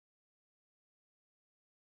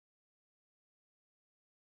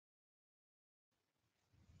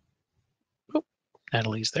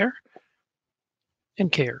Natalie's there.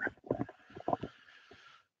 And Care.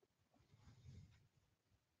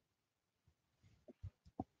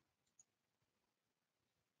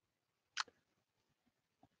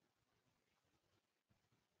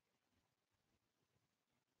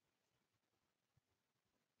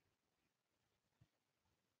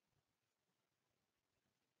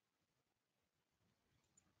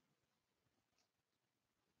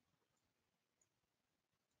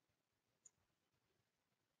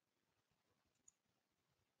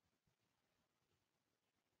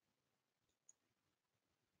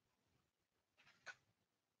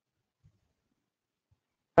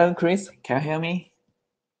 Hello, Chris. Can you hear me?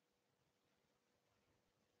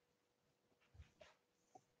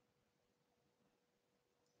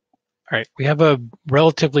 All right, we have a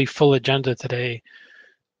relatively full agenda today.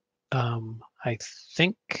 I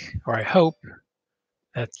think, or I hope,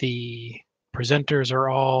 that the presenters are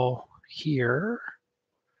all here.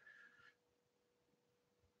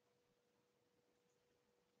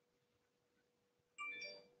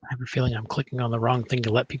 I have a feeling I'm clicking on the wrong thing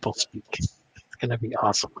to let people speak. It's going to be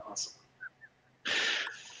awesome.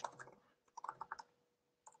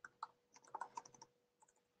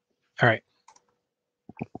 All right.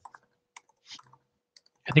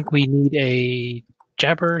 I think we need a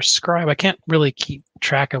Jabber scribe. I can't really keep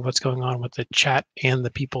track of what's going on with the chat and the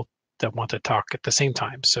people that want to talk at the same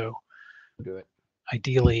time. So do it.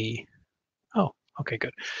 Ideally, oh, okay,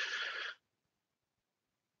 good.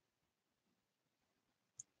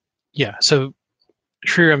 Yeah, so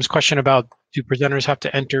Shriram's question about do presenters have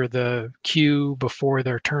to enter the queue before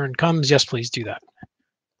their turn comes? Yes, please do that.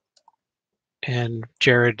 And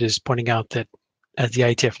Jared is pointing out that as the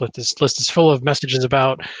IETF list is full of messages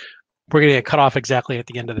about, we're going to get cut off exactly at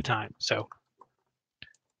the end of the time. So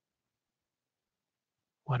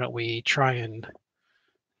why don't we try and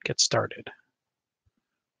get started?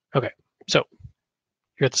 Okay, so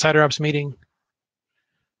you're at the Sidrops meeting.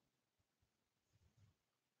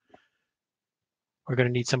 We're going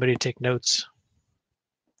to need somebody to take notes.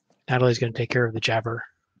 Natalie's going to take care of the Jabber.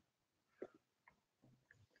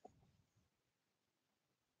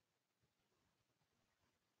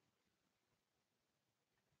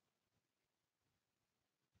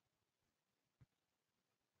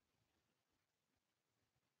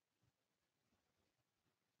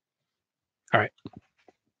 All right.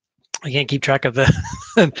 I can't keep track of the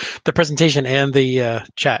the presentation and the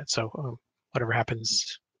chat, so whatever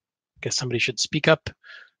happens, I guess somebody should speak up.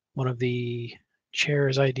 One of the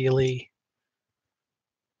chairs, ideally.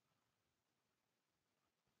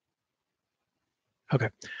 Okay.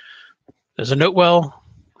 There's a note well.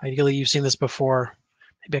 Ideally, you've seen this before.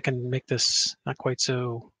 Maybe I can make this not quite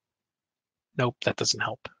so. Nope, that doesn't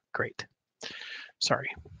help. Great. Sorry.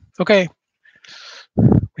 Okay.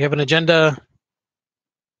 We have an agenda.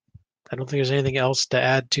 I don't think there's anything else to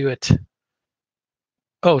add to it.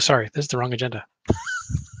 Oh, sorry, this is the wrong agenda.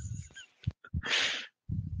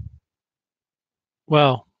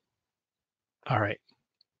 Well, all right.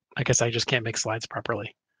 I guess I just can't make slides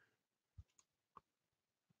properly.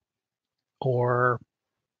 Or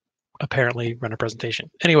apparently run a presentation.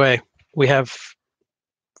 Anyway, we have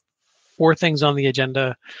 4 things on the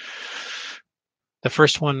agenda. The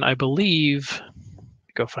first one, I believe,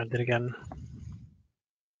 go find it again.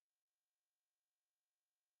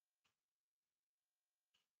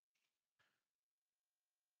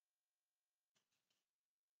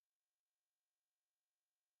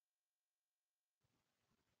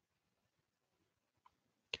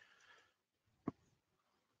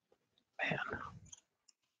 Man.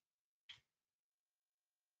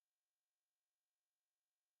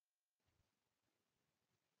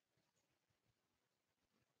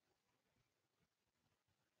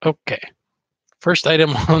 Okay. First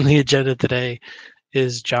item on the agenda today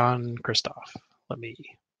is John Christoph. Let me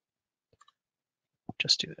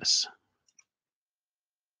just do this.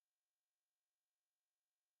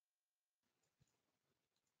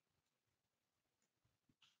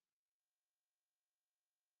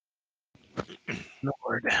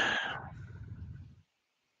 Lord.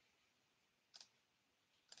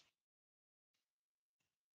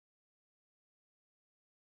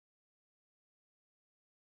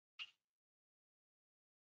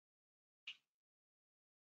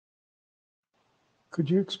 Could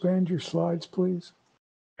you expand your slides, please?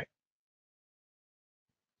 Right.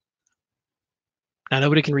 Now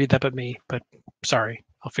nobody can read that but me, but sorry,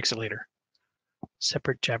 I'll fix it later.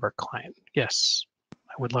 Separate Jabber client. Yes,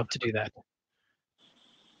 I would love to do that.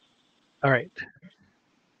 All right.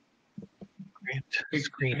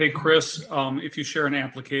 Hey, Chris, if you share an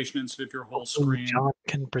application instead of your whole screen. John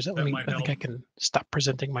can present. That Let me, might I think I help. can stop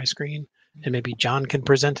presenting my screen, and maybe John can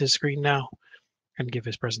present his screen now and give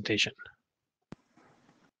his presentation.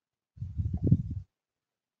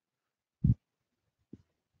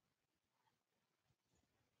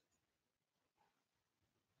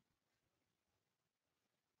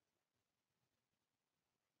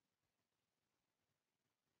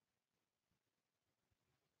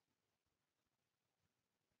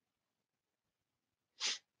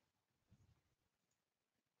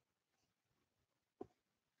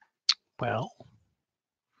 Well,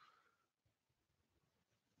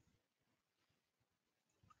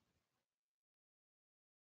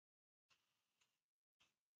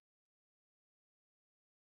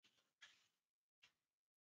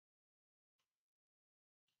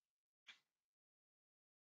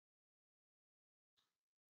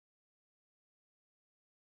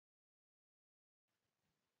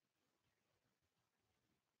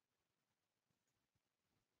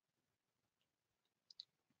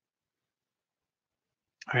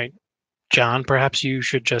 all right, John, perhaps you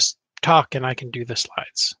should just talk and I can do the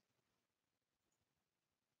slides.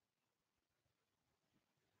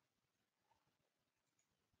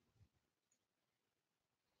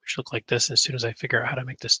 Which look like this as soon as I figure out how to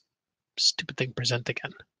make this stupid thing present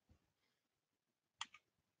again.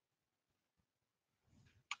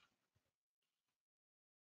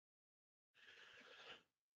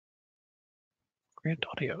 Grant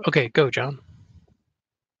audio. Okay, go, John.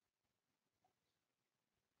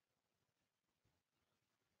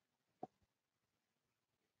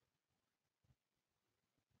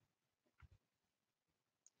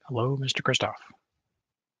 Hello, Mr. Christoph.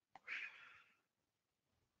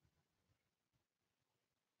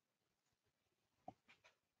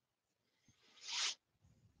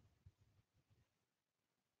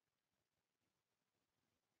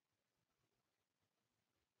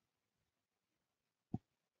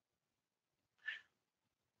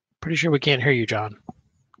 Pretty sure we can't hear you, John.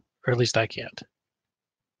 Or at least I can't.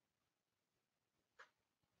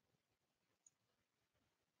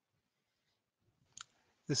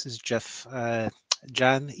 This is Jeff.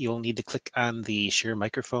 John, you'll need to click on the share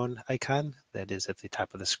microphone icon that is at the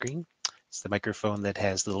top of the screen. It's the microphone that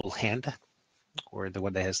has the little hand, or the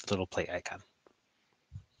one that has the little play icon.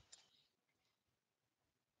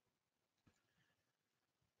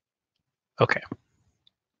 Okay.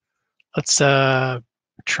 Let's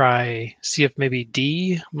see if maybe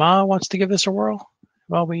D Ma wants to give this a whirl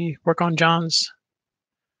while we work on John's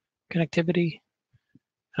connectivity.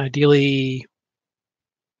 Ideally,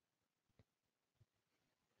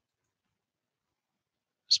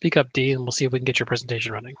 speak up, D, and we'll see if we can get your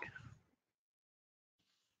presentation running.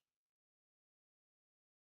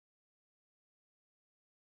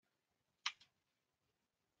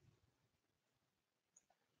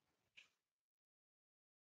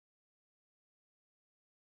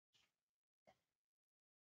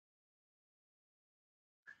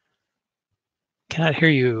 Cannot hear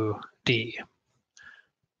you, D.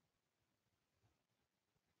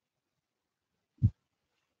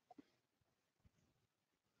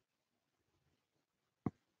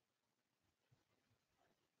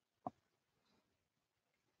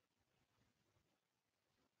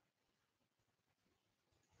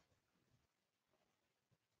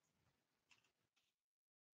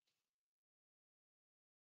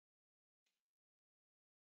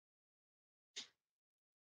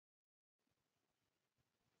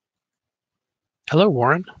 Hello,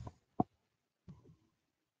 Warren.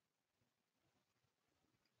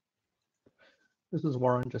 This is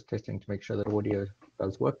Warren, just testing to make sure that audio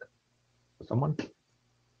does work for someone.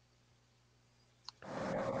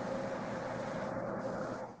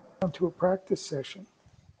 On to a practice session.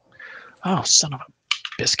 Oh, son of a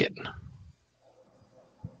biscuit.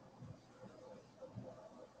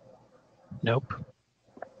 Nope.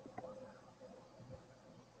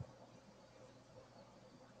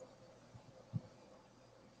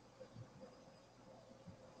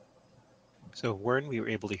 So Warren, we were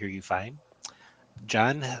able to hear you fine.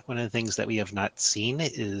 John, one of the things that we have not seen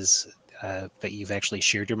is that you've actually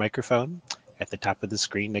shared your microphone. At the top of the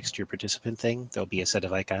screen next to your participant thing, there'll be a set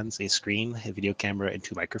of icons, a screen, a video camera, and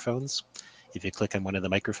 2 microphones. If you click on one of the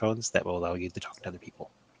microphones, that will allow you to talk to other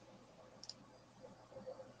people.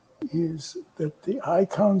 Is that the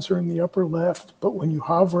icons are in the upper left, but when you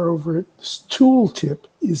hover over it, this tooltip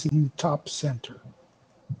is in the top center.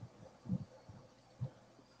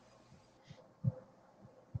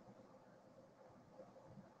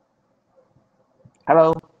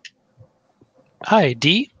 Hello. Hi,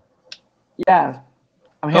 D. Yeah,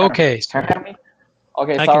 I'm here. Okay, Can sorry. you hear me?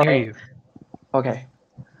 Okay, I sorry. can hear you. Okay.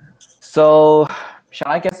 So, shall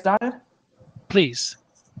I get started? Please.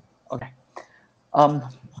 Okay.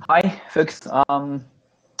 Hi, folks. Today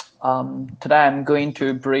I'm going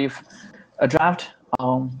to brief a draft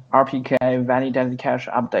on RPK validated cache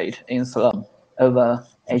update in Slurm over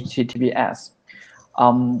HTTPS,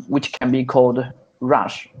 which can be called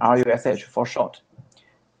RUSH, RUSH for short.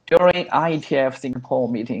 During IETF Singapore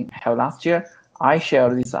meeting held last year, I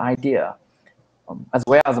shared this idea, as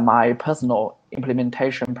well as my personal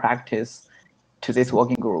implementation practice to this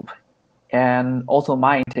working group, and also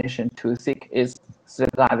my intention to seek its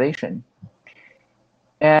stabilization.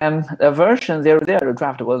 And the version 00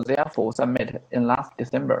 draft was therefore submitted in last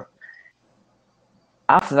December.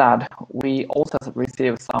 After that, we also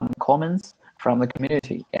received some comments from the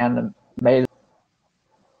community and made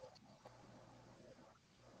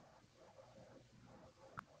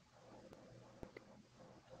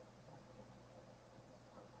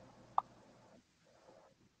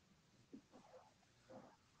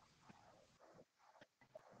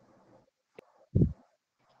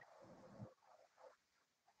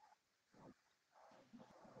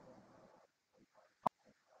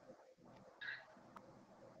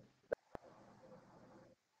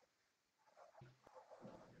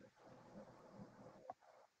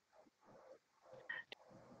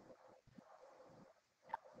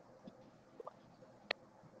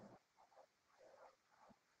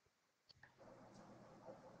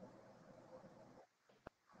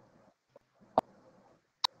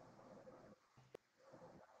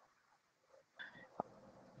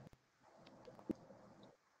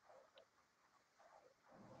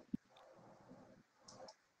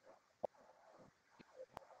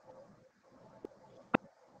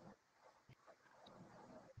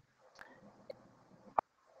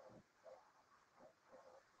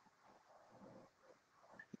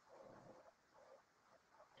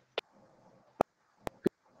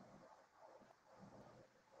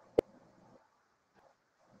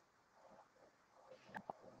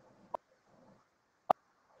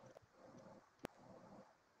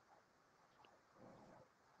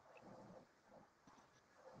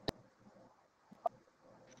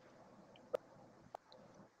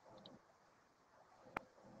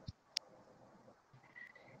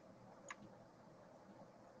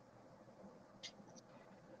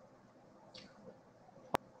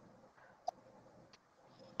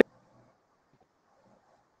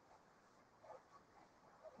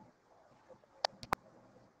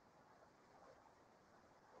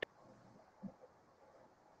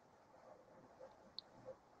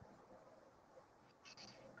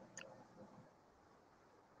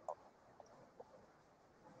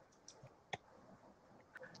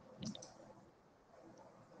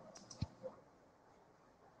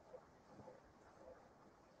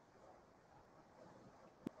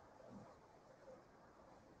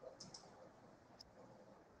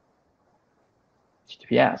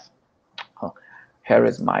HTTPS. Here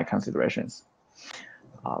is my considerations.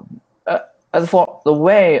 As for the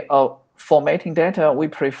way of formatting data, we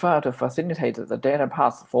prefer to facilitate the data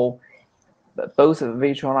paths for both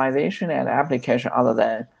visualization and application other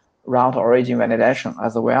than route origin validation,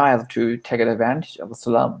 as well as to take advantage of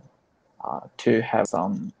Slurm to have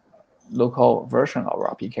some local version of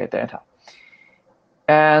our PK data.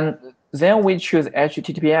 And then we choose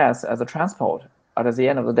HTTPS as a transport at the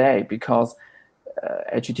end of the day because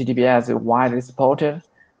HTTPS is widely supported.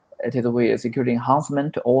 It is with security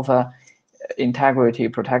enhancement to offer integrity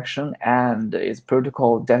protection and is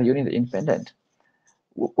protocol data unit independent.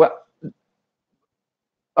 Well,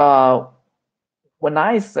 when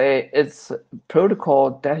I say it's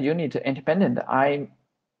protocol data unit independent,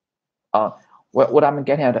 what I'm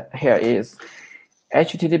getting at here is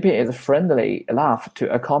HTTP is friendly enough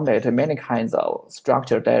to accommodate many kinds of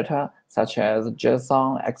structured data, such as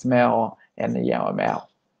JSON, XML, and YAML,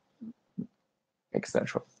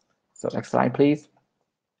 etc. So next slide, please.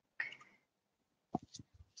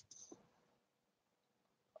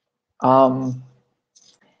 The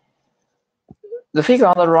figure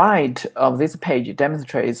on the right of this page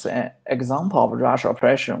demonstrates an example of rush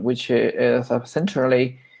operation, which is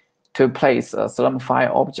essentially to place a Slurm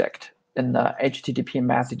file object in the HTTP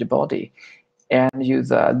message body and use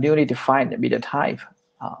a newly defined media type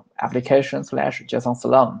application/JSON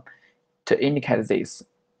Slurm to indicate this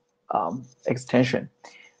extension.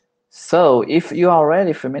 So if you are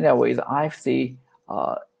already familiar with IFC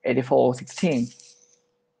 8416,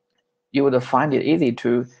 you would find it easy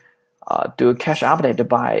to do cache update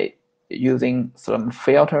by using Slurm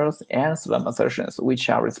filters and Slurm assertions, which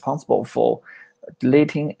are responsible for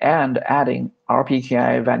deleting and adding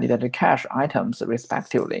RPKI validated cache items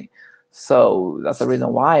respectively. So that's the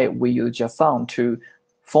reason why we use JSON to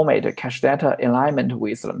format cache data in alignment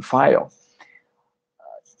with Slurm file.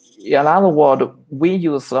 in other words, we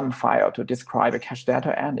use Slurm file to describe cache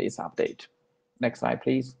data and its update. Next slide,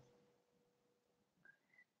 please.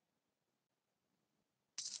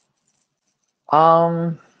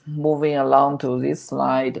 Moving along to this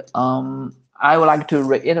slide, I would like to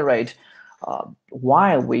reiterate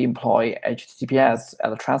why we employ HTTPS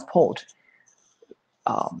as a transport.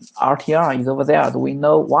 RTR is over there. Do we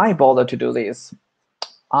know why bother to do this?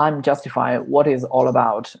 I'm justifying what is all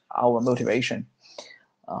about our motivation.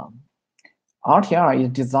 RTR is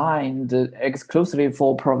designed exclusively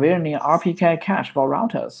for provisioning RPK cache for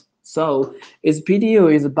routers. So its PDU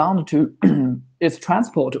is bound to its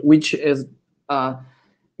transport, which is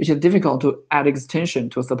difficult to add extension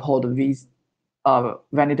to support these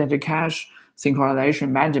validated cache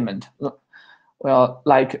synchronization management. Well,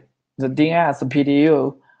 like the DNS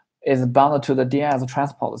PDU is bound to the DNS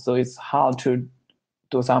transport, so it's hard to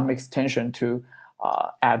do some extension to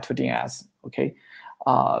add to DNS. Okay.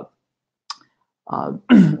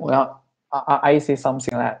 Well, I see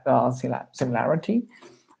something like similarity.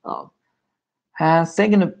 And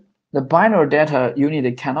second, the binary data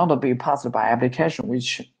unit cannot be passed by application,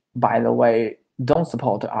 which, by the way, don't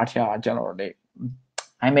support RTR generally.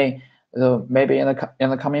 I mean, maybe in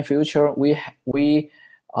the coming future, we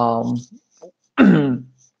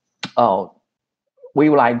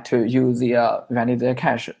would like to use the validated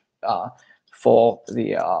cache for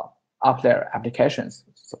the up there applications.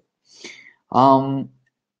 So,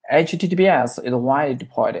 HTTPS is widely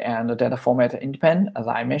deployed and data format independent, as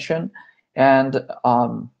I mentioned, and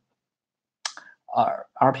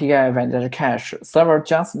RPK validated cache server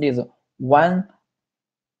just needs one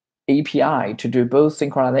API to do both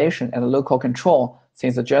synchronization and local control,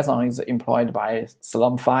 since the JSON is employed by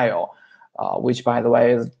Slurm file, which, by the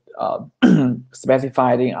way, is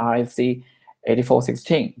specified in RFC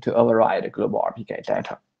 8416 to override global RPK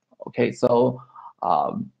data. Okay, so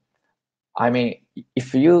I mean,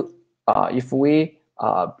 if we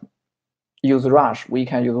use Rush, we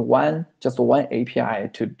can use just one API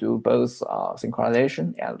to do both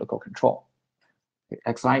synchronization and local control.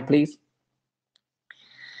 Next slide, please.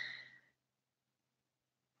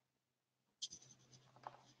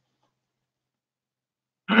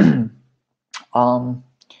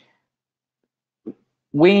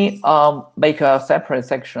 We make a separate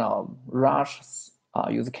section of Rush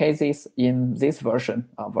use cases in this version,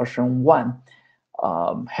 version 1,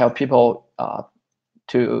 help people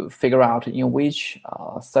to figure out in which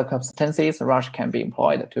circumstances Rush can be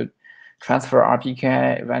employed to transfer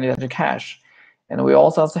RPK validated cache. And we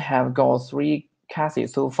also have got 3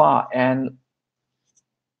 cases so far, and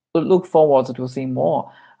look forward to seeing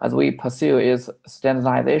more as we pursue its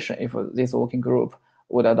standardization if this working group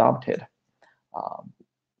would adopt it.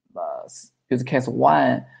 Use case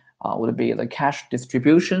 1 would be the cache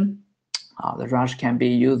distribution. The Rush can be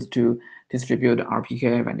used to distribute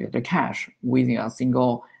RPK validated cache within a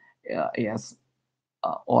single AS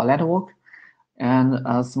or network. And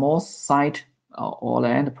a small site or the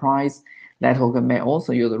enterprise network may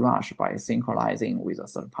also use Rush by synchronizing with a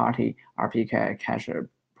third-party RPK cache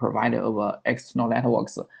provided over external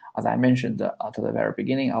networks, as I mentioned to the very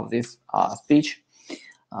beginning of this speech.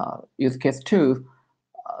 Use case 2,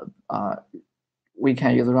 we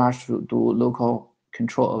can use Rush to do local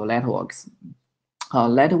control of networks. A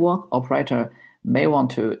network operator may want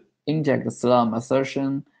to inject Slurm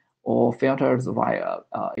assertion or filters via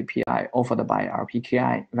API offered by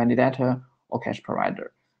RPKI validator or cache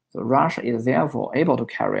provider. So Rush is therefore able to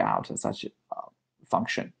carry out such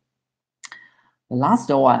function. The last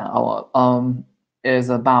one is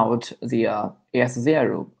about the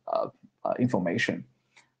AS0 information.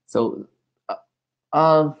 So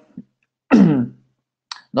not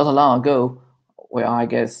long ago, well, I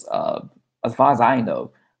guess as far as I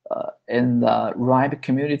know, in the RIPE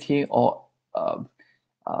community or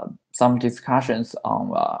some discussions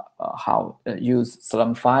on how use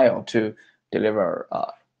Slurm file to deliver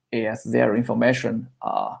AS0 information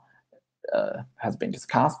has been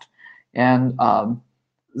discussed, and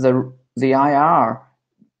the IR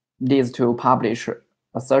needs to publish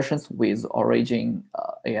assertions with origin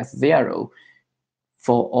AS0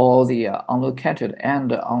 for all the unlocated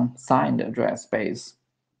and unsigned address space,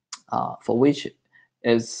 for which it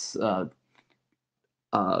is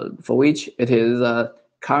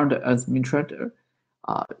current administrator.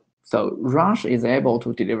 So Rush is able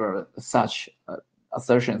to deliver such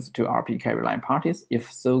assertions to RPK reliant parties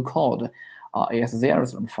if so-called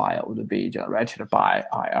AS0 file would be generated by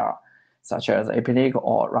IR, such as APLink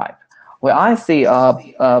or RIPE. Well, I see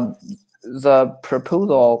the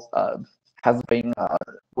proposal has been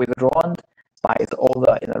withdrawn by the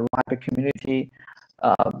author in the RIPE community,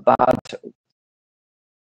 but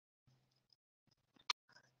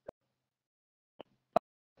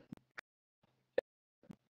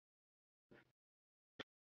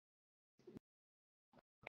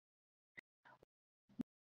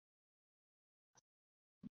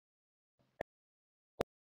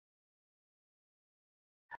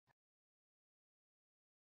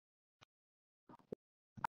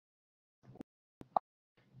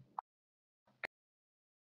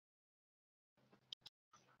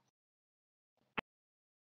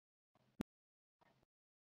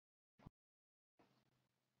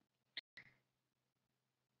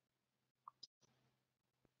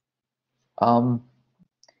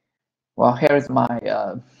Well, here is my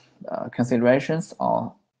considerations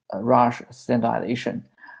on Rush standardization.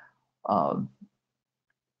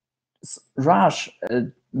 Rush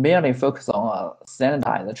merely focuses on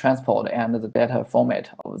standardized transport and the data format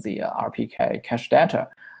of the RPK cache data.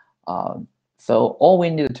 So all we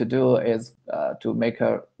need to do is to make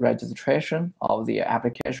a registration of the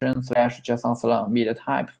application / JSON media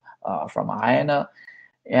type from IANA,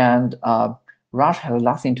 and Rush has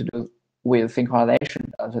nothing to do with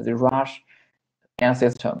synchronization of the Rush and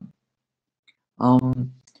system.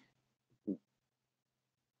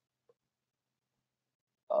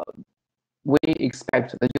 We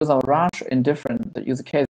expect the use of Rush in different use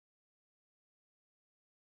cases.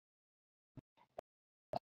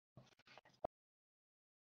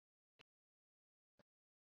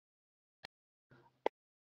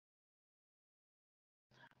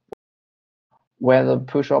 Whether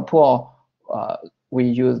push or pull we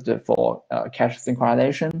used for cache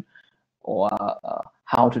synchronization, or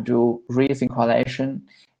how to do resynchronization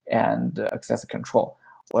and access control.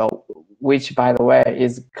 Well, which by the way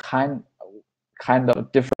is kind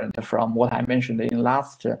of different from what I mentioned in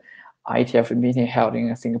last IETF meeting held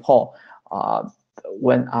in Singapore,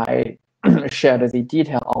 when I shared the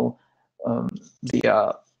detail of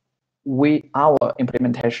our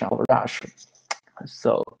implementation of Rush.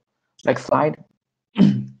 So next slide.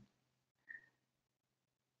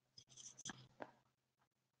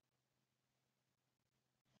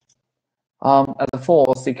 As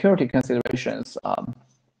for security considerations,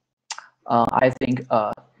 I think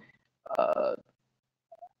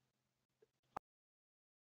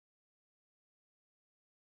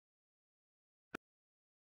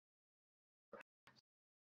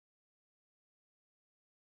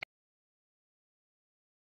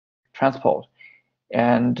transport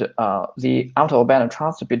and the out-of-band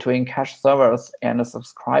trust between cache servers and the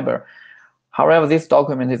subscriber. However, this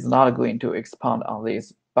document is not going to expand on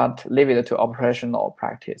this, but leave it to operational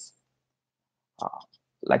practice.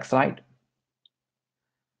 Next slide.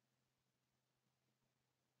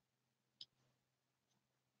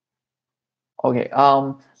 Okay,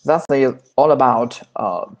 that's all about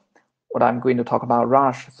what I'm going to talk about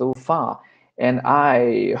Rush so far, and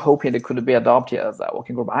I hope it could be adopted as a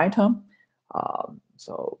working group item.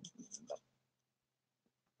 So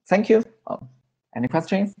thank you. Any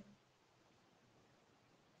questions?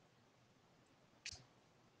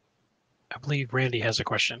 I believe Randy has a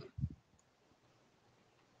question.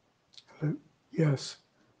 Yes,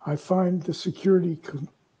 I find the security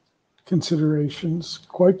considerations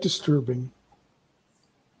quite disturbing.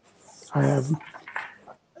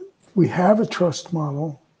 We have a trust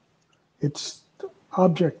model. It's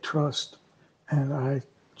object trust, and I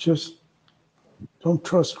just don't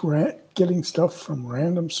trust getting stuff from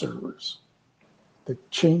random servers that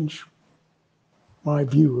change my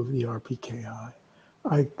view of the RPKI.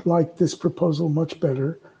 I like this proposal much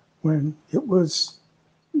better when it was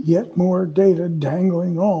yet more data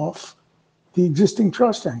dangling off the existing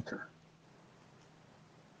trust anchor.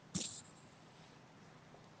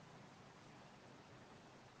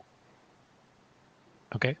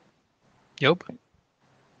 Okay. Job?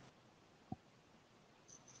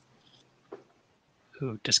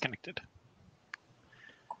 Ooh, disconnected.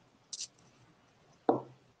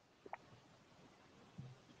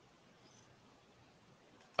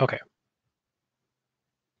 Okay.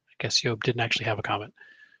 I guess Job didn't actually have a comment.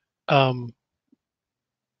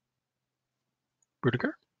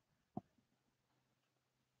 Rudiger?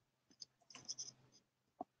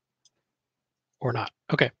 Or not?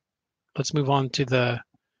 Okay. Let's move on to the...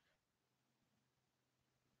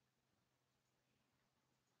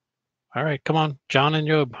 All right, come on, John and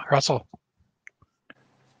Job, Russell.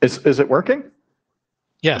 Is it working?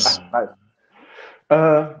 Yes. Nice.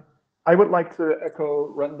 I would like to echo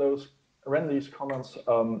Randy's comments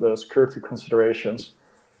on the security considerations.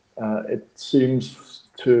 It seems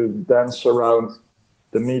to dance around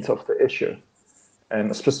the meat of the issue,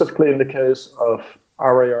 and specifically in the case of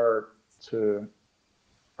RAR to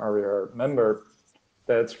RAR member,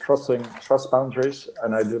 that's crossing trust boundaries,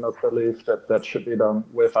 and I do not believe that that should be done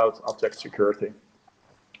without object security.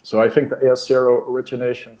 So I think the AS0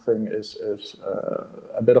 origination thing is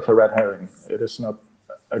a bit of a red herring. It is not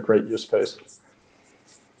a great use case.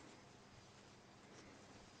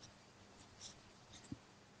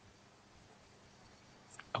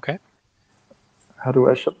 Okay. How do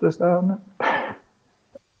I shut this down?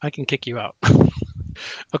 I can kick you out.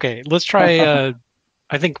 Okay, let's try.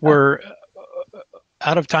 I think we're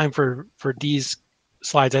out of time for these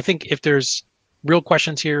slides. I think if there's real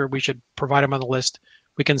questions here, we should provide them on the list.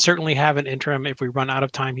 We can certainly have an interim if we run out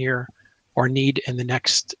of time here or need in the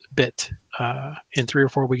next bit. In 3 or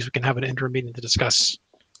 4 weeks, we can have an interim meeting to discuss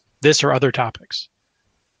this or other topics.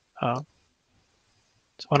 So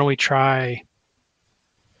why don't we try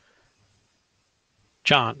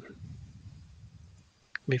John?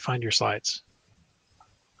 Let me find your slides.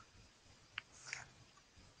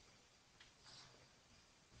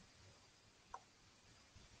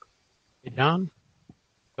 Hey, John,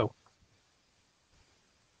 go.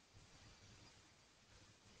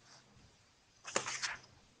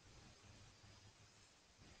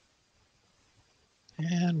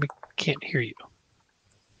 And we can't hear you.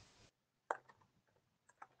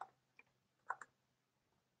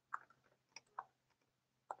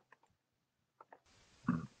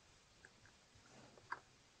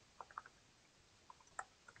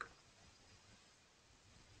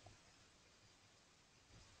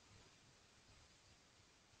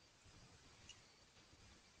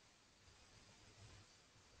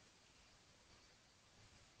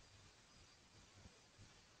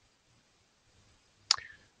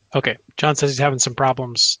 Okay, John says he's having some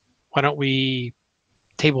problems. Why don't we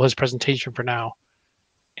table his presentation for now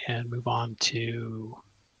and move on to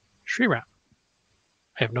Sriram?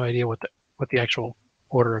 I have no idea what the actual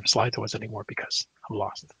order of slides was anymore because I'm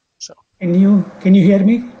lost. So Can you hear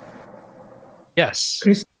me? yes,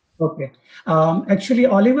 Chris? Okay. Actually,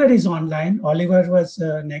 Oliver is online. Oliver was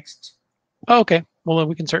next. Oh, okay. Well, then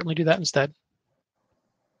we can certainly do that instead.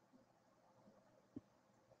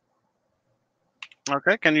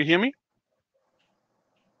 Okay, can you hear me?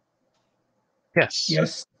 Yes.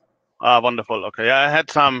 Yes. Wonderful. Okay, I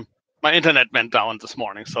had my internet went down this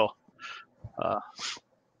morning, so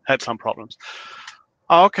had some problems.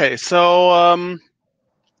 Okay, so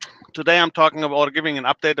today I'm talking about giving an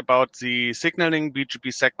update about the signaling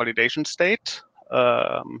BGP-SEC validation state.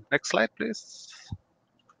 Next slide, please.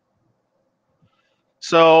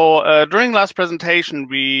 So during last presentation,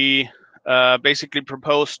 we basically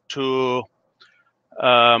proposed to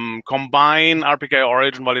combine RPK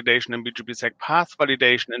origin validation and BGP-SEC path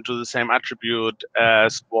validation into the same attribute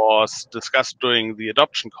as was discussed during the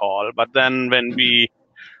adoption call. But then when we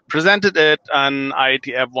presented it on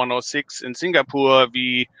IETF106 in Singapore,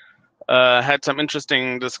 we had some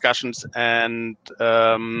interesting discussions and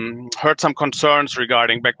heard some concerns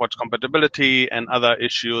regarding backwards compatibility and other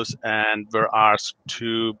issues, and were asked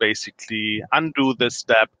to basically undo this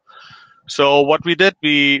step. So what we did,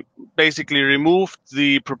 we basically removed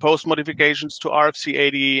the proposed modifications to RFC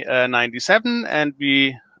 8097, and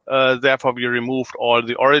therefore we removed all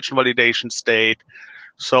the origin validation state,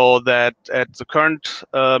 so that at the current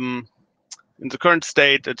in the current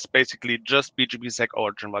state, it's basically just BGP-SEC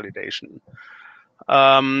origin validation.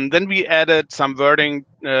 Then we added some wording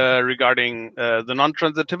regarding the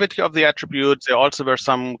non-transitivity of the attributes. There also were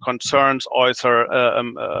some concerns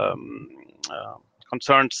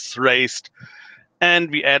concerns raised, and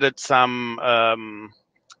we added some,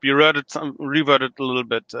 we reworded a little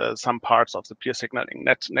bit some parts of the peer signaling.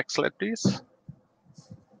 Next slide, please.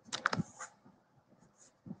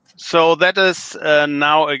 So that is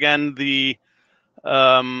now again the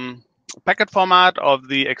packet format of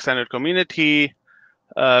the extended community.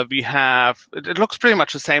 We have, it looks pretty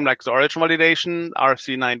much the same like the origin validation,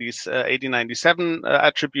 RFC 8097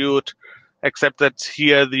 attribute, except that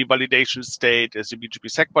here the validation state is the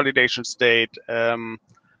BGP-SEC validation state.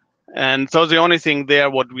 And so the only thing there,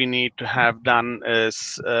 what we need to have done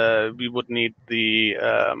is we would need added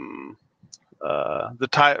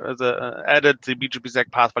the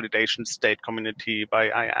BGP-SEC path validation state community by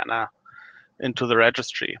IANA into the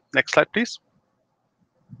registry. Next slide, please.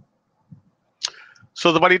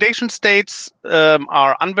 So the validation states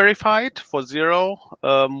are unverified for 0,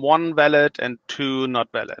 1 valid, and 2 not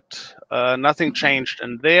valid. Nothing changed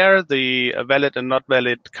in there. The valid and not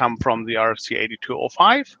valid come from the RFC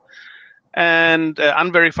 8205. And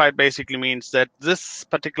unverified basically means that this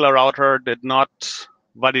particular router did not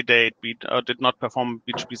validate, did not perform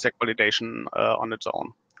BGP-SEC validation on its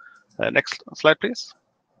own. Next slide, please.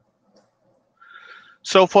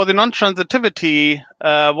 So for the non-transitivity,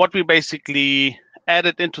 what we basically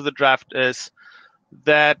added into the draft is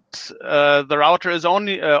that the router is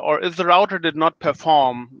only, or if the router did not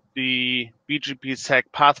perform the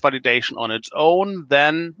BGP-SEC path validation on its own,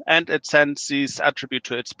 then, and it sends this attribute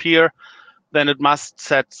to its peer, then it must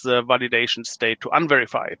set the validation state to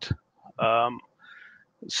unverified.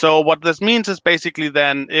 So what this means is basically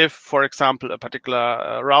then if, for example, a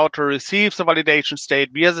particular router receives a validation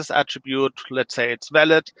state via this attribute, let's say it's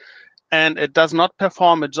valid, and it does not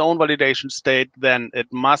perform its own validation state, then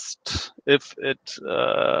it must, if it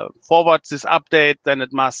forwards this update, then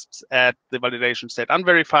it must add the validation state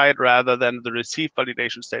unverified rather than the received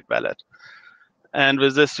validation state valid. And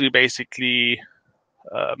with this, we basically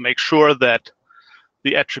make sure that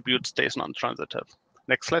the attribute stays non-transitive.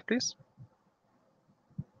 Next slide, please.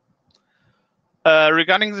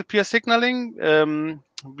 Regarding the peer signaling,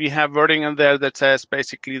 we have wording in there that says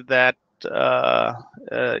basically that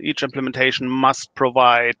each implementation must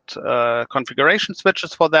provide configuration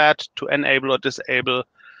switches for that to enable or disable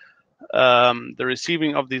the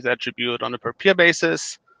receiving of these attributes on a per peer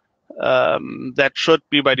basis. That should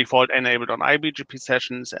be by default enabled on IBGP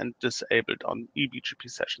sessions and disabled on eBGP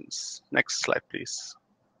sessions. Next slide, please.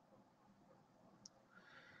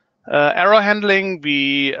 Error handling,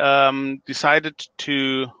 we decided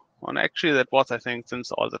to, and actually that was, I think,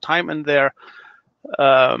 since all the time in there,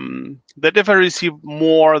 that if I receive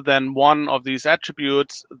more than one of these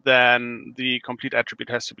attributes, then the complete attribute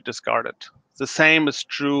has to be discarded. The same is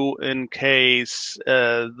true in case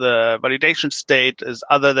the validation state is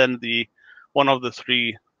other than the one of the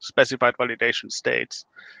three specified validation states.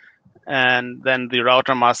 And then the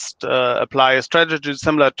router must apply a strategy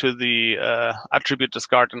similar to the attribute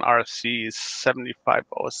discard in RFC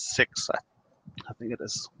 7506, I think it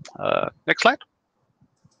is. Next slide.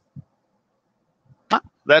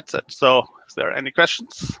 That's it. So, is there any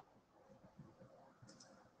questions?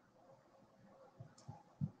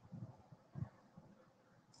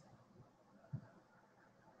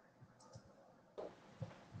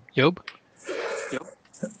 Job?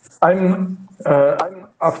 I'm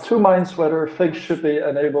of two minds whether things should be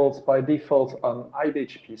enabled by default on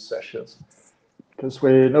IBGP sessions, because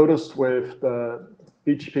we noticed with the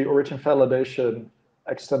BGP origin validation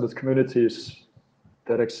extended communities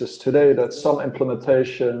that exist today that some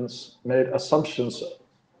implementations made assumptions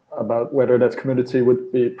about whether that community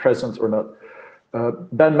would be present or not.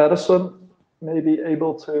 Ben Madison may be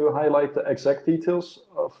able to highlight the exact details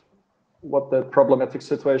of what the problematic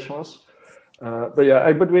situation was. But yeah,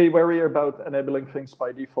 I would be wary about enabling things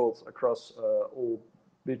by default across all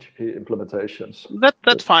BGP implementations.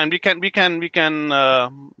 That's fine. We can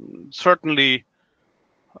certainly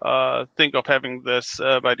think of having this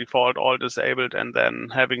by default all disabled and then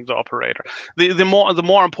having the operator. The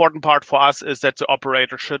more important part for us is that the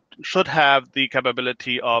operator should have the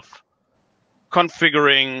capability of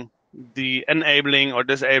configuring the enabling or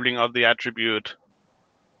disabling of the attribute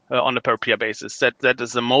on a per peer basis. That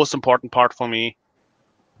is the most important part for me.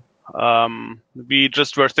 We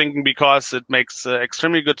just were thinking because it makes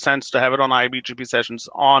extremely good sense to have it on IBGP sessions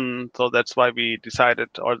on, so that's why we decided,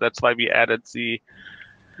 or that's why we added the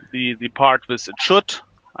part with it should.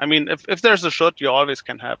 I mean, if there's a should, you always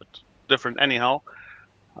can have it different anyhow.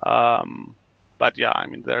 But yeah, I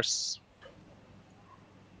mean, there's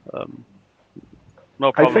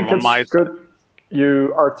no problem on my side. I think it's good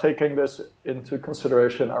you are taking this into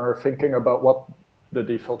consideration, are thinking about what the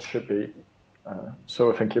default should be.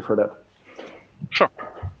 So thank you for that. Sure.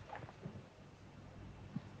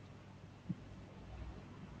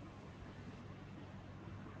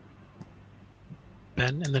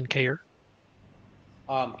 Ben, and then Kayer.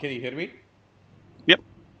 Can you hear me? Yep.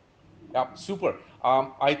 Yeah, super.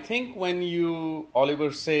 I think when you,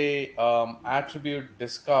 Oliver, say attribute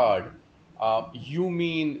discard, you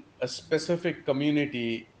mean a specific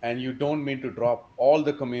community, and you don't mean to drop all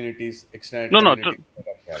the communities extended. No,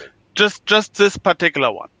 just this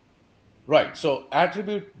particular one. Right. So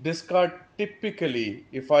attribute discard typically,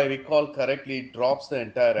 if I recall correctly, drops the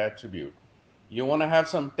entire attribute. You want to have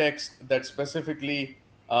some text that specifically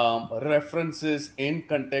references in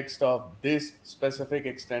context of this specific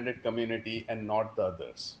extended community and not the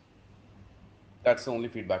others. That's the only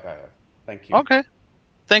feedback I have. Thank you. Okay.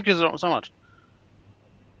 Thank you so much.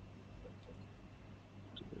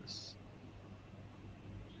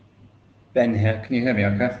 Ben here. Can you hear me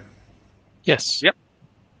okay? Yes. Yep.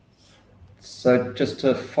 So just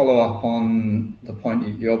to follow up on the point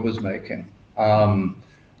that Job was making,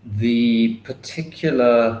 the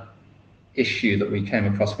particular issue that we came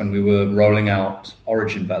across when we were rolling out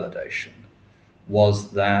origin validation was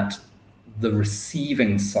that the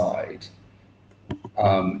receiving side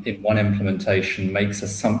in one implementation makes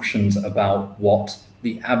assumptions about what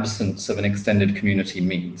the absence of an extended community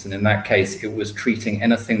means. And in that case, it was treating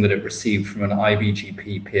anything that it received from an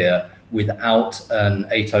IBGP peer without an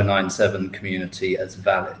 8097 community as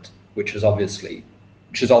valid, which is obviously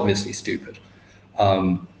stupid.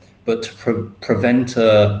 But to prevent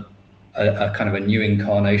a kind of a new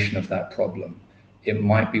incarnation of that problem, it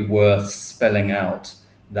might be worth spelling out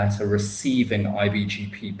that a receiving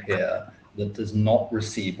IBGP peer that does not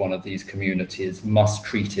receive one of these communities must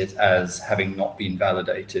treat it as having not been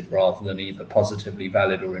validated rather than either positively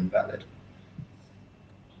valid or invalid.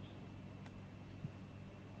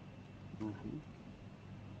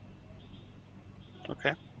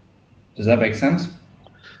 Okay. Does that make sense?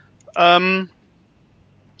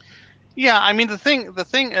 Yeah, I mean the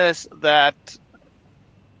thing is that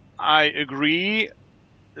I agree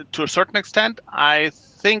to a certain extent. I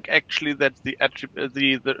think actually that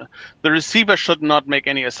the receiver should not make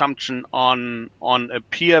any assumption on a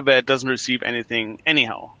peer where it doesn't receive anything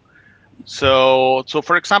anyhow. So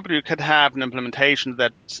for example, you could have an implementation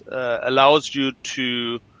that allows you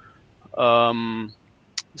to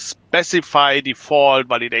specify default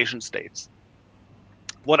validation states,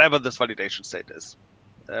 whatever this validation state is,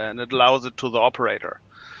 and it allows it to the operator.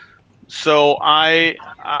 So I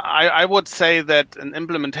would say that an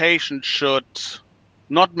implementation should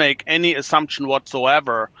not make any assumption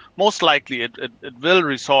whatsoever. Most likely it will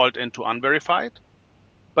result into unverified,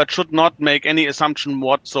 but should not make any assumption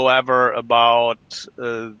whatsoever about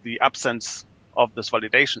the absence of this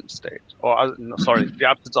validation state, or sorry, the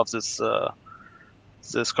absence of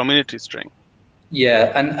this community string.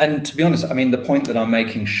 Yeah, and to be honest, I mean, the point that I'm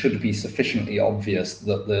making should be sufficiently obvious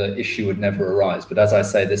that the issue would never arise. But as I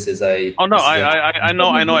say, this is a... Oh no, I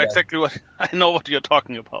know exactly what you're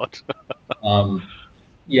talking about.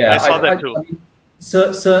 Yeah, I saw that too. I mean,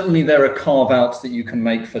 certainly there are carve-outs that you can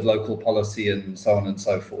make for local policy and so on and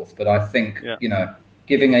so forth. But I think, you know,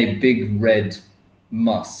 giving a big red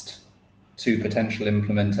must to potential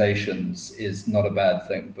implementations is not a bad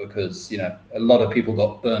thing, because, you know, a lot of people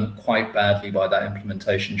got burnt quite badly by that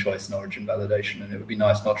implementation choice in origin validation, and it would be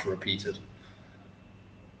nice not to repeat it.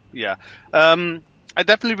 Yeah, I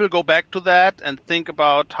definitely will go back to that and think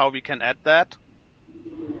about how we can add that.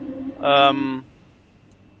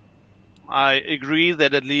 I agree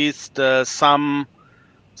that at least some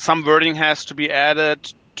wording has to be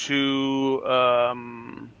added to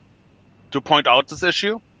point out this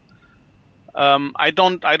issue. I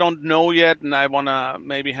don't know yet, and I want to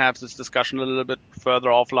maybe have this discussion a little bit further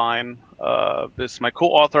offline with my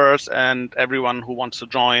co-authors and everyone who wants to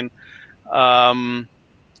join.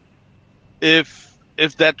 If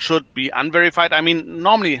that should be unverified, I mean,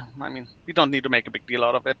 normally, we don't need to make a big deal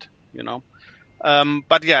out of it, you know.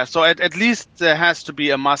 But yeah, so at least there has to be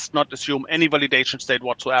a must not assume any validation state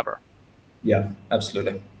whatsoever. Yeah,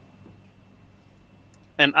 absolutely.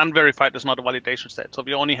 And unverified is not a validation state. So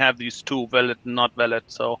we only have these two, valid and not valid.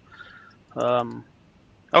 So,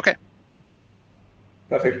 okay.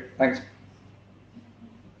 Perfect. Thanks.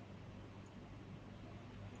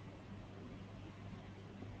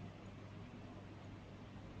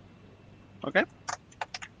 Okay.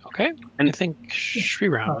 Okay. And I think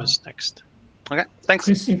Sriram is next. Okay. Thanks.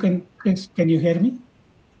 Chris, can you hear me?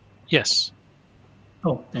 Yes.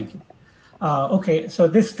 Oh, thank you. Okay. So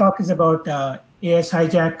this talk is about AS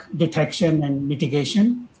hijack detection and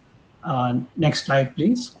mitigation. Next slide,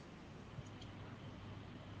 please.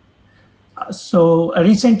 So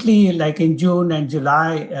recently, like in June and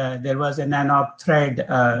July, there was a NANOP thread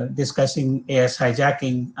discussing AS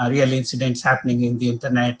hijacking, real incidents happening in the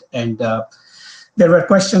internet. And there were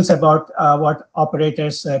questions about what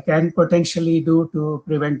operators can potentially do to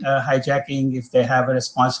prevent hijacking if they have a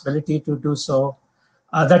responsibility to do so.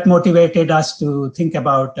 That motivated us to think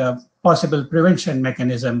about possible prevention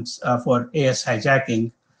mechanisms for AS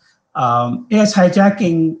hijacking. AS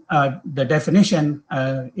hijacking, the definition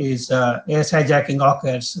is AS hijacking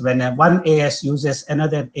occurs when one AS uses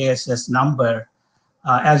another AS's number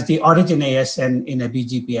as the origin ASN in a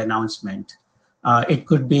BGP announcement. It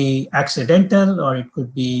could be accidental or it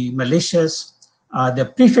could be malicious.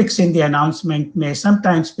 The prefix in the announcement may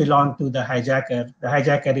sometimes belong to the hijacker. The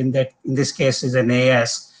hijacker in this case is an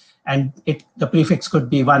AS. And the prefix could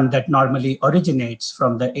be one that normally originates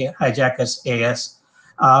from the hijacker's AS.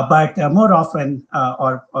 But more often,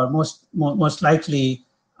 or most likely,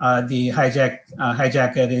 the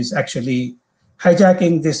hijacker is actually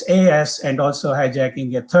hijacking this AS and also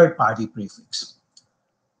hijacking a third-party prefix.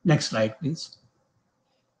 Next slide, please.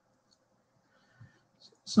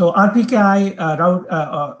 So RPKI route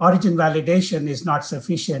origin validation is not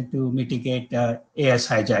sufficient to mitigate AS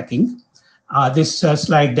hijacking. This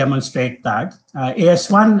slide demonstrates that.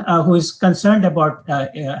 AS1, who is concerned about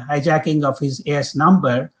hijacking of his AS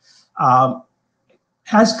number,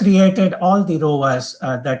 has created all the ROAs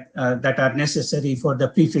that are necessary for the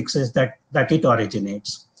prefixes that it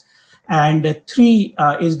originates. And 3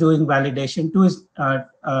 is doing validation. 2 is the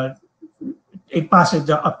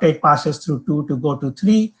update passes through 2 to go to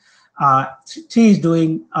 3. 3 is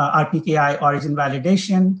doing RPKI origin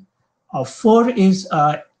validation. 4 is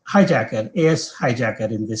hijacker, AS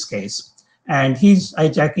hijacker in this case. And he's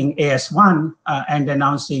hijacking AS1 and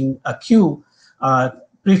announcing a Q,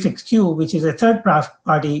 prefix Q, which is a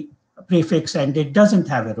third-party prefix, and it doesn't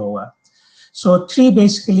have a ROA. So 3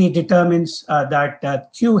 basically determines that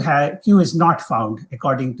Q is not found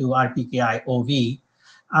according to RPKI OV,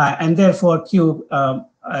 and therefore Q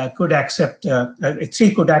could accept,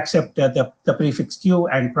 3 could accept the prefix Q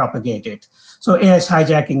and propagate it. So AS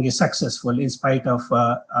hijacking is successful in spite of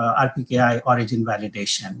RPKI origin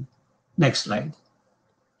validation. Next slide.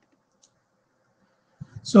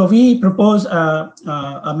 So we propose a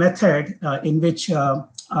method in which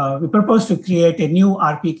we propose to create a new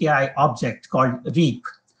RPKI object called REAP.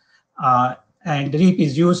 And REAP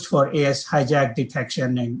is used for AS hijack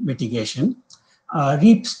detection and mitigation.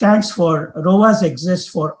 REAP stands for ROAs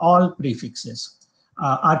exist for all prefixes.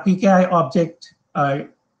 RPKI object,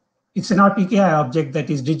 it's an RPKI object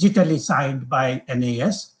that is digitally signed by an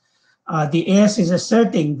AS. The AS is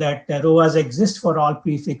asserting that ROAs exist for all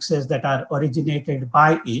prefixes that are originated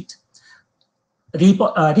by it.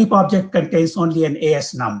 REAP object contains only an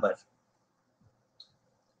AS number.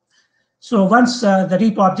 So once the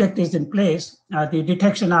REAP object is in place, the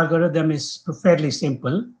detection algorithm is fairly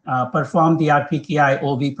simple. Perform the RPKI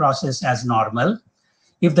OV process as normal.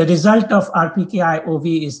 If the result of RPKI OV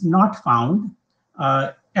is not found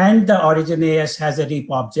and the origin AS has a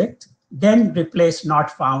REAP object, then replace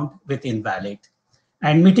not found with invalid.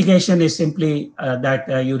 And mitigation is simply that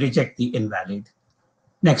you reject the invalid.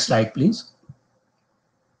 Next slide, please.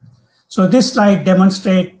 So this slide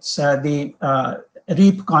demonstrates the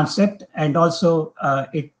REAP concept, and also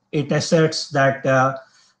it asserts that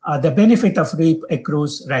the benefit of REAP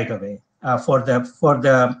accrues right away for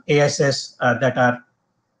the ASs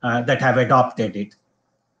that have adopted it.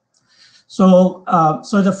 So in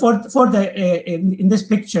this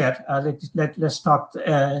picture, let's talk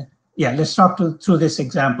through this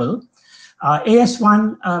example.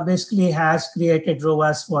 AS1 basically has created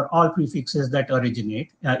ROAs for all prefixes that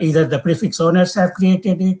originate. Either the prefix owners have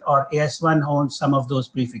created it or AS1 owns some of those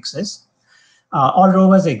prefixes. All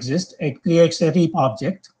ROAs exist. It creates a REAP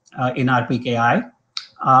object in RPKI.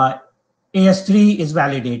 AS3 is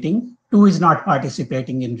validating. 2 is not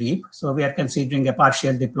participating in REAP, so we are considering a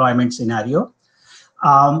partial deployment scenario.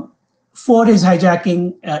 4 is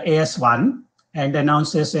hijacking AS1 and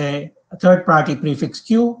announces a third-party prefix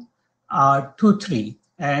Q. 2, 3,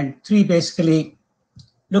 and 3 basically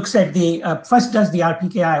looks at the first does the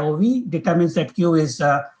RPKI OV, determines that Q is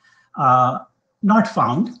not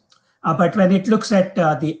found, but when it looks at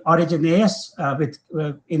the origin AS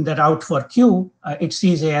in the route for Q, it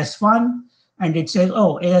sees AS1 and it says,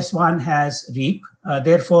 oh, AS1 has REAP,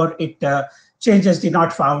 therefore it changes the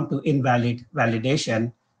not found to invalid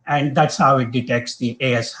validation, and that's how it detects the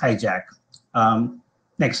AS hijack.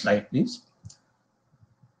 Next slide, please.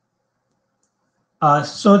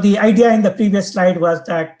 So the idea in the previous slide was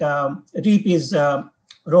that REAP is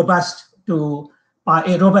robust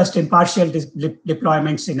in partial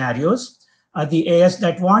deployment scenarios. The AS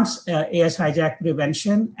that wants AS hijack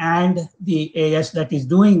prevention and the AS that is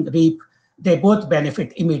doing REAP, they both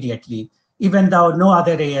benefit immediately, even though no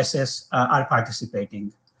other ASs are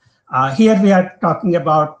participating. Here we are talking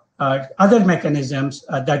about other mechanisms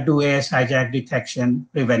that do AS hijack detection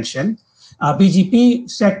prevention. BGP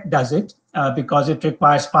SEC does it because it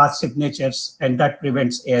requires path signatures, and that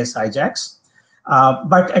prevents AS hijacks.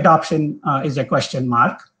 But adoption is a question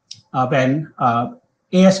mark. When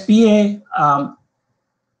ASPA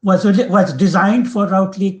was designed for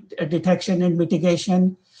route leak detection and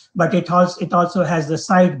mitigation, but it also has the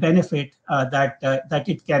side benefit that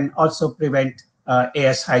it can also prevent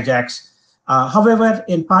AS hijacks. However,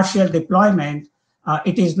 in partial deployment,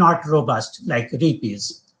 it is not robust like REAP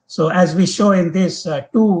is. So as we show in this,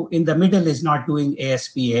 2 in the middle is not doing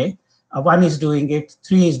ASPA, 1 is doing it,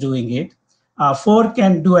 3 is doing it. 4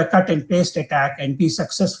 can do a cut and paste attack and be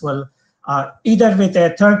successful either with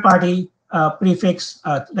a third-party prefix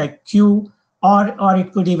like Q, or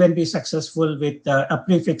it could even be successful with a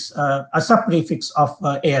prefix, a sub-prefix of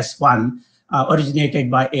AS1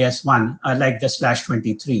 originated by AS1 like the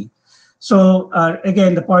 /23. So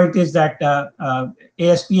again, the point is that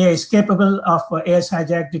ASPA is capable of AS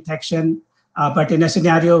hijack detection, but in a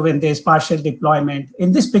scenario when there's partial deployment,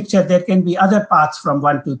 in this picture, there can be other paths from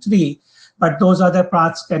 1 to 3, but those other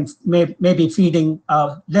paths may be feeding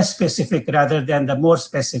less specific rather than the more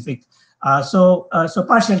specific. So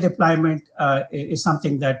partial deployment is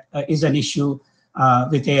something that is an issue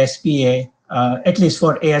with ASPA, at least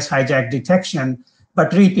for AS hijack detection,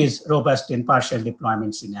 but REAP is robust in partial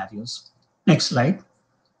deployment scenarios. Next slide.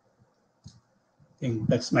 I think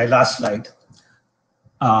that's my last slide.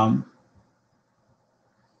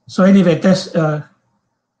 So anyway, this,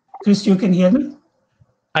 Chris, you can hear me?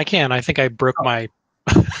 I can. I think I broke my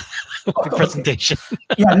presentation.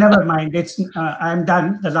 Yeah, never mind. It's I'm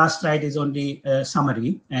done. The last slide is only a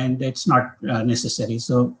summary, and it's not necessary.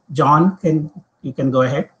 So, John, you can go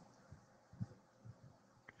ahead.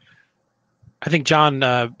 I think John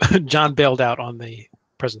John bailed out on the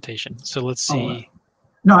presentation. So let's see.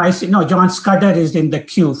 No, I see. No, John Scudder is in the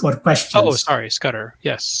queue for questions. Oh, sorry, Scudder.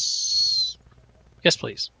 Yes. Yes,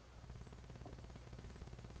 please.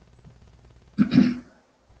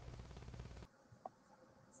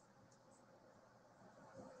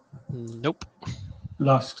 Nope.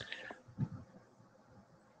 Lost.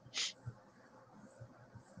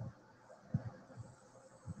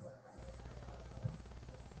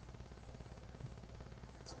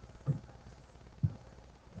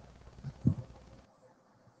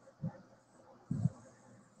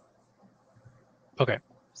 Okay.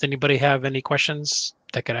 Does anybody have any questions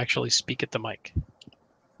that could actually speak at the mic?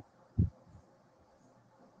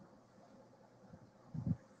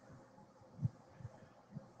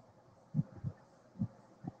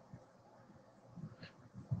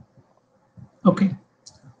 Okay.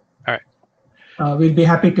 All right. We'll be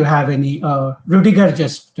happy to have any. Rudiger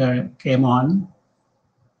just came on.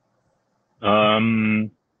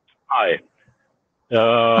 Hi.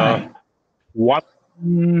 Hi.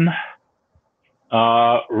 One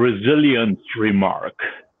resilience remark.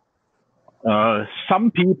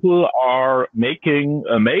 Some people are making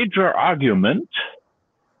a major argument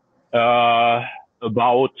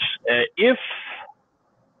about if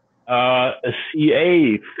a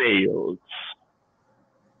CA fails,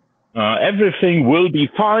 everything will be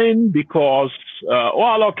fine because,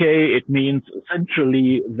 well, okay, it means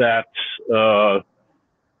essentially that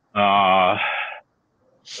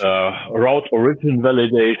route origin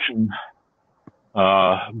validation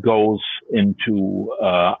goes into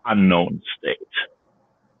unknown state.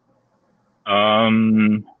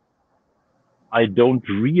 I don't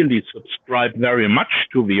really subscribe very much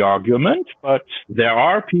to the argument, but there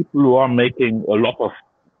are people who are making a lot of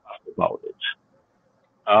stuff about it.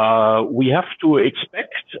 We have to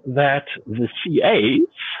expect that the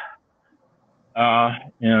CAs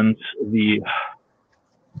and the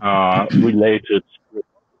related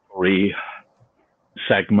repository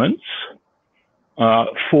segments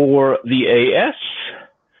for the AS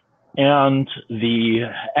and the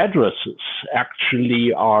addresses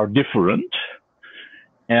actually are different.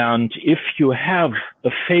 And if you have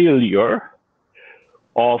a failure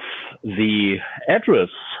of the address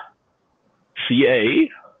CA,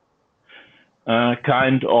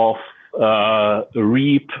 kind of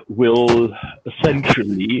REAP will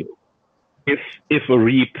essentially, if a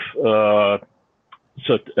REAP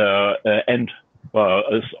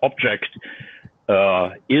object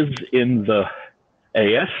is in the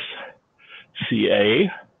AS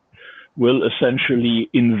CA, will essentially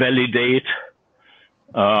invalidate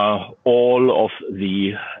all of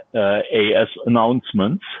the AS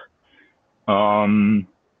announcements.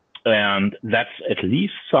 And that's at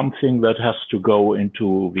least something that has to go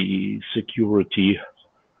into the security,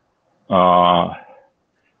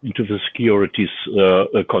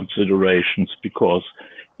 considerations, because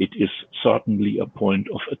it is certainly a point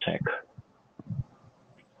of attack.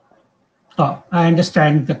 Oh, I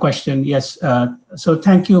understand the question. Yes. So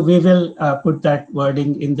thank you. We will put that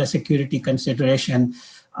wording in the security consideration.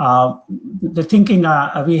 The thinking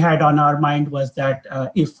we had on our mind was that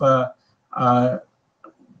if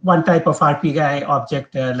one type of RPI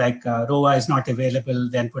object like ROA is not available,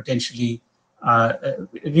 then potentially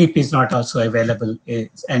REAP is not also available,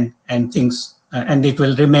 and things, and it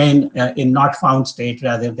will remain in not found state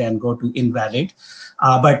rather than go to invalid.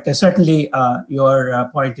 But certainly your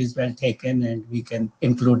point is well taken, and we can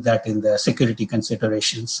include that in the security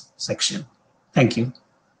considerations section. Thank you.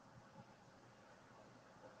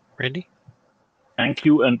 Randy? Thank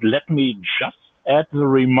you. And let me just add the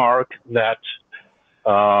remark that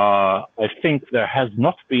I think there has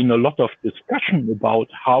not been a lot of discussion about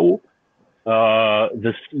how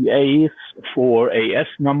the CAs for AS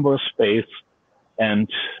number space and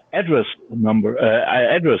address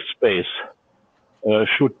space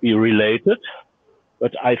should be related,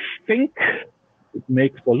 but I think it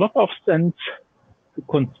makes a lot of sense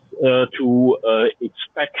to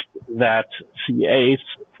expect that CAs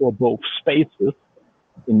for both spaces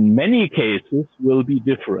in many cases will be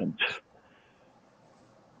different.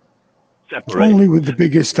 Only with the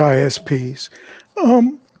biggest ISPs.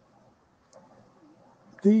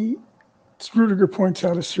 Rudiger points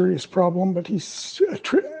out a serious problem, but he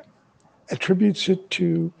attributes it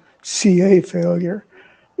to CA failure.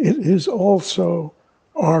 It is also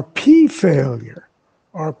RP failure.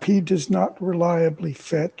 RP does not reliably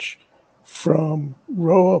fetch from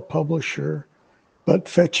ROA publisher, but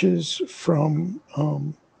fetches from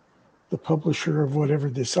the publisher of whatever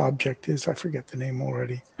this object is. I forget the name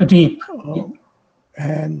already. Deep.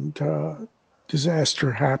 And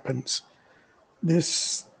disaster happens.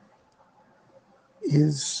 This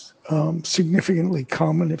is significantly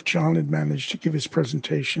common if John had managed to give his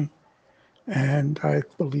presentation. And I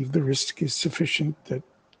believe the risk is sufficient that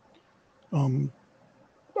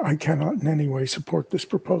I cannot in any way support this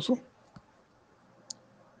proposal.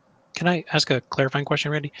 Can I ask a clarifying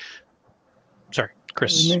question, Randy? Sorry,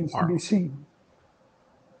 Chris. Remains to be seen.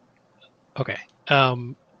 Okay.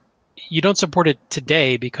 You don't support it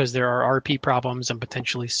today because there are RP problems and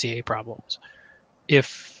potentially CA problems.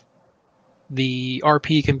 If the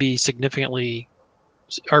RP can be significantly,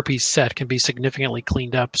 RP set can be significantly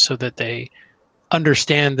cleaned up so that they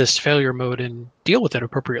understand this failure mode and deal with it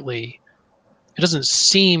appropriately, it doesn't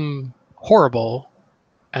seem horrible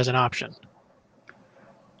as an option.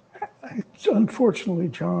 It's unfortunately,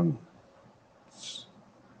 John's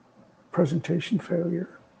presentation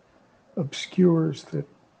failure obscures that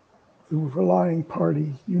the relying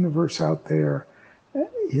party universe out there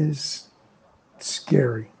is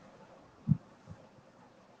scary.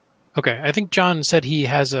 Okay, I think John said he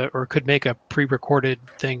has a, or could make a pre-recorded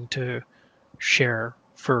thing to share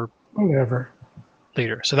for whatever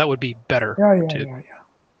later. So that would be better. Yeah.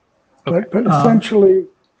 Okay.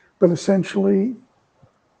 But essentially,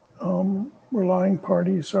 relying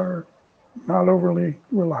parties are not overly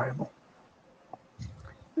reliable.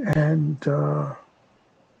 And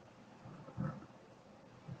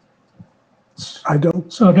I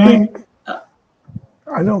don't think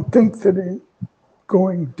that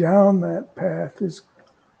going down that path is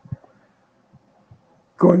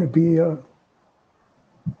going to be a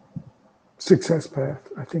success path.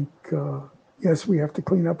 I think, yes, we have to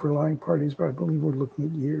clean up relying parties, but I believe we're looking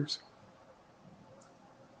at years.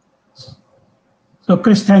 So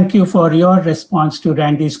Chris, thank you for your response to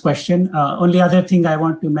Randy's question. Only other thing I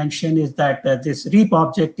want to mention is that this REAP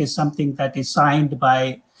object is something that is signed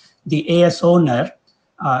by the AS owner,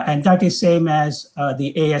 and that is same as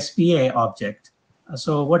the ASPA object.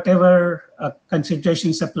 So whatever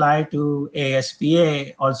considerations apply to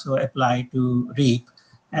ASPA also apply to REAP,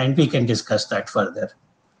 and we can discuss that further.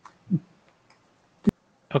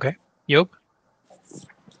 Okay, Job?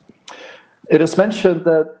 It is mentioned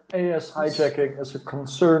that AS hijacking is a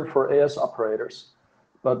concern for AS operators.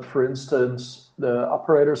 But for instance, the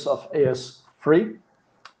operators of AS3,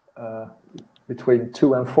 between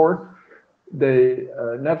 2 and 4, they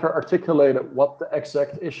never articulated what the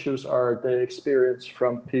exact issues are they experience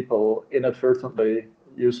from people inadvertently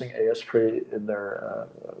using AS3 in their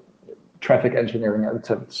traffic engineering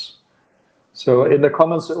attempts. So in the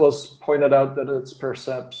comments, it was pointed out that it's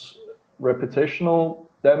perhaps reputational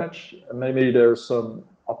damage, and maybe there's some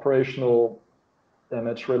operational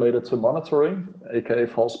damage related to monitoring, aka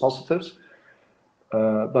false positives.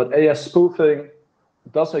 But AS spoofing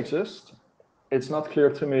does exist. It's not clear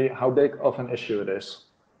to me how big of an issue it is.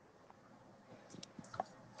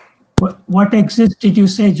 What exists, did you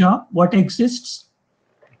say, John? What exists?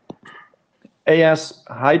 AS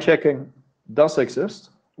hijacking does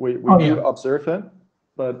exist. We do observe it,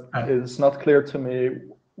 but it's not clear to me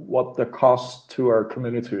what the cost to our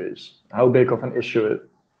community is. How big of an issue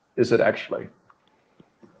is it actually?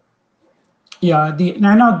 Yeah, the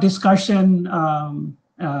NANOC discussion I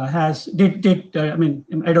mean,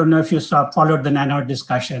 I don't know if you followed the NANOC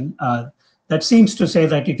discussion. That seems to say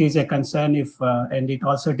that it is a concern if, and it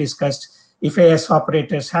also discussed if AS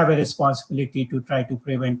operators have a responsibility to try to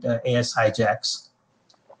prevent AS hijacks.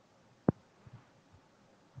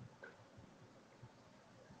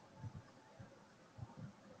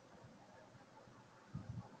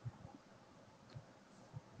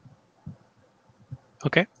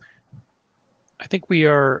 Okay. I think we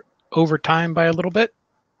are over time by a little bit.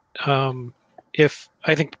 If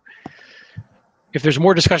there's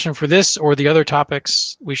more discussion for this or the other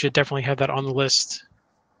topics, we should definitely have that on the list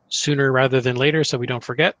sooner rather than later so we don't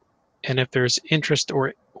forget. And if there's interest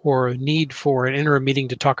or need for an interim meeting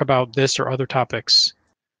to talk about this or other topics,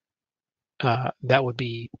 that would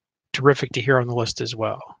be terrific to hear on the list as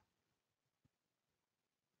well.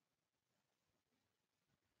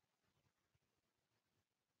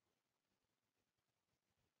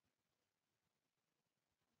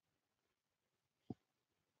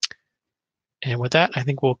 And with that, I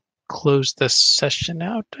think we'll close this session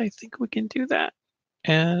out. I think we can do that.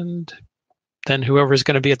 And then whoever's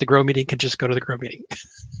going to be at the Grow meeting can just go to the Grow meeting,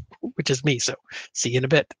 which is me. So see you in a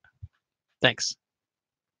bit. Thanks.